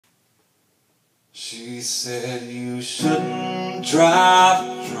She said you shouldn't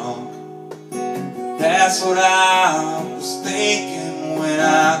drive drunk. That's what I was thinking when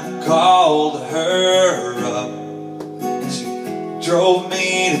I called her up. She drove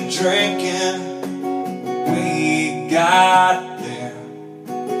me to drinking. When we got there,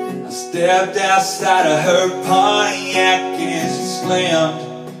 I stepped outside of her Pontiac and she slammed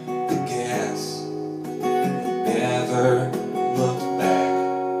the gas. Never looked back.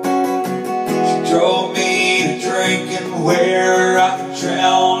 Drove me to drinking where I could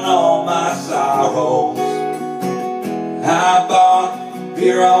drown all my sorrows. I bought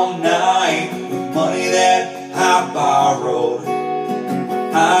beer all night with money that I borrowed.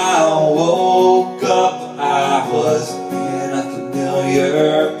 I woke up, I was in a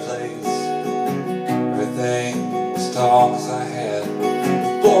familiar place. Everything was tall as I had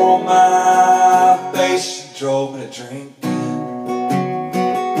floor on my face. She drove me to drinking.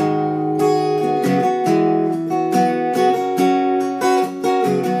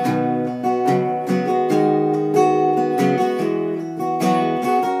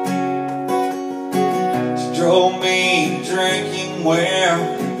 Drove me drinking where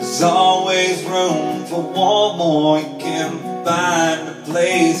there's always room for one more. You can find a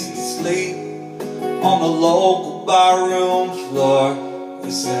place to sleep on the local barroom floor.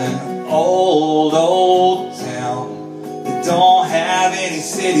 It's an old, old town that don't have any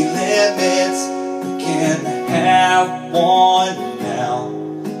city limits. You can have one now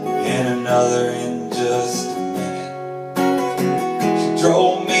and another in just a minute. She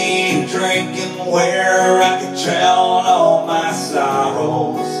drove me drinking where I could drown all my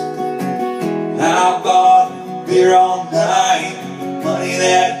sorrows. I bought beer all night, money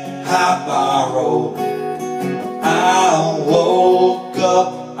that I borrowed. I woke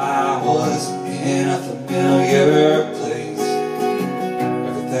up, I was in a familiar place.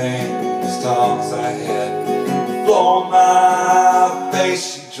 Everything was tall as I had floor on my face.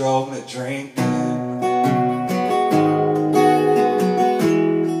 She drove me drinking.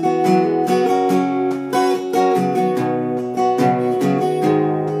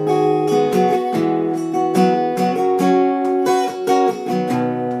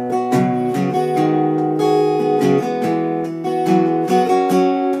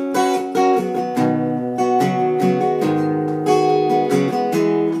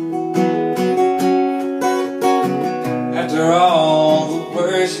 After all the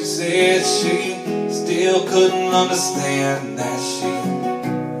words she said, she still couldn't understand that she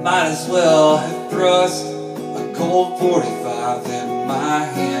might as well have thrust a cold 45 in my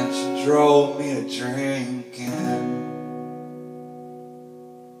hand. She drove me to drink.